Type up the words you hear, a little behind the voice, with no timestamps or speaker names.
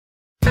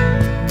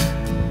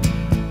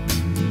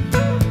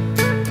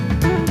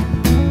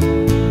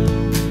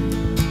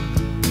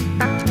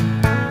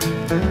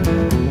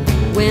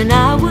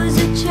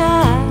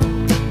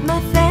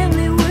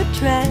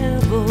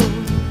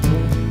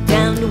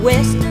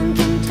western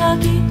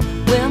Kentucky,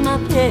 where my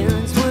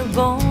parents were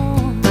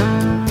born.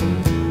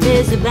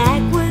 There's a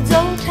backwoods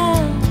old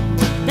town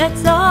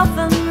that's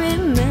often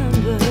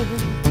remembered,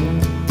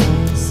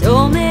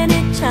 so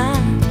many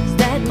times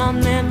that my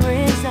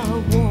memories are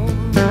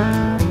worn.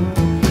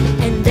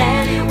 And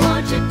Daddy,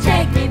 won't you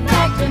take me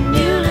back to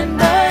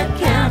Muhlenberg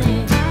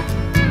County,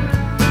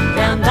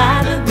 down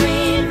by the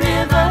Green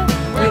River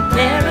where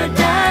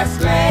paradise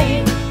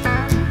lay?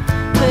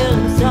 Well,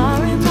 I'm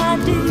sorry, my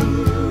dear,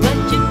 but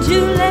you're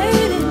too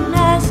late in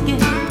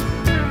asking.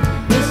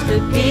 Mr.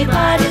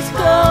 Peabody's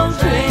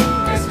Coaltrain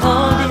has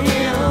hauled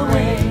it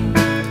away.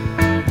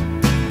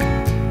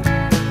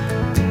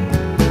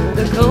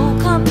 The coal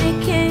company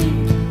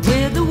came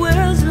with the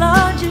world's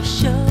largest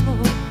shovel.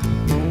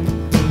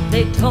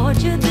 They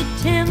tortured the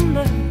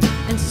timber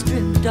and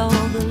stripped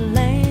all the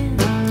land.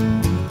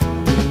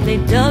 They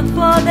dug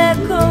for their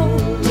coal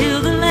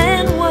till the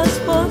land was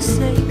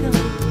forsaken,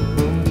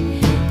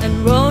 and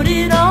wrote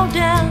it all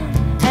down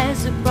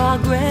as the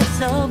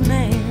progress of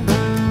man.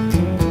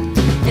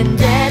 And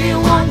Daddy,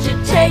 won't you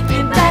take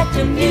me back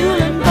to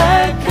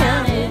Muhlenberg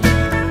County,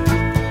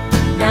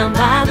 down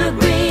by the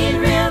Green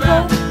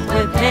River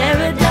where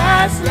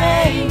paradise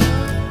lay?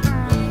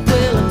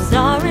 Well, I'm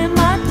sorry,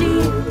 my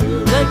dear,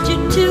 but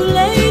you're too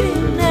late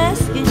in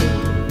asking.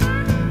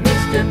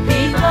 Mr.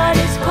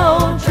 Peabody's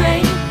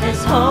Coaltrain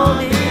has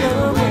hauled it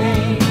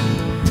away.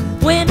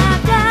 When I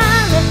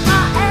die, let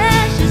my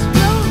ashes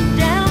flow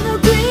down the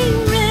Green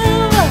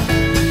River,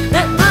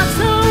 let my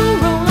soul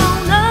roll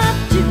on up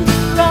to the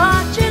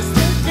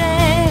Rochester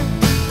Dam.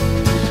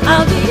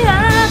 I'll be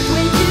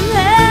halfway to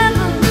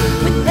heaven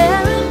with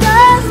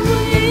paradise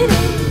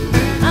waiting.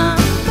 I'm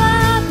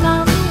 5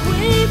 miles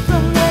away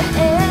from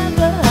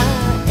wherever I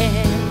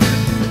am.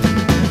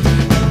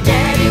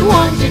 Daddy,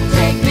 won't you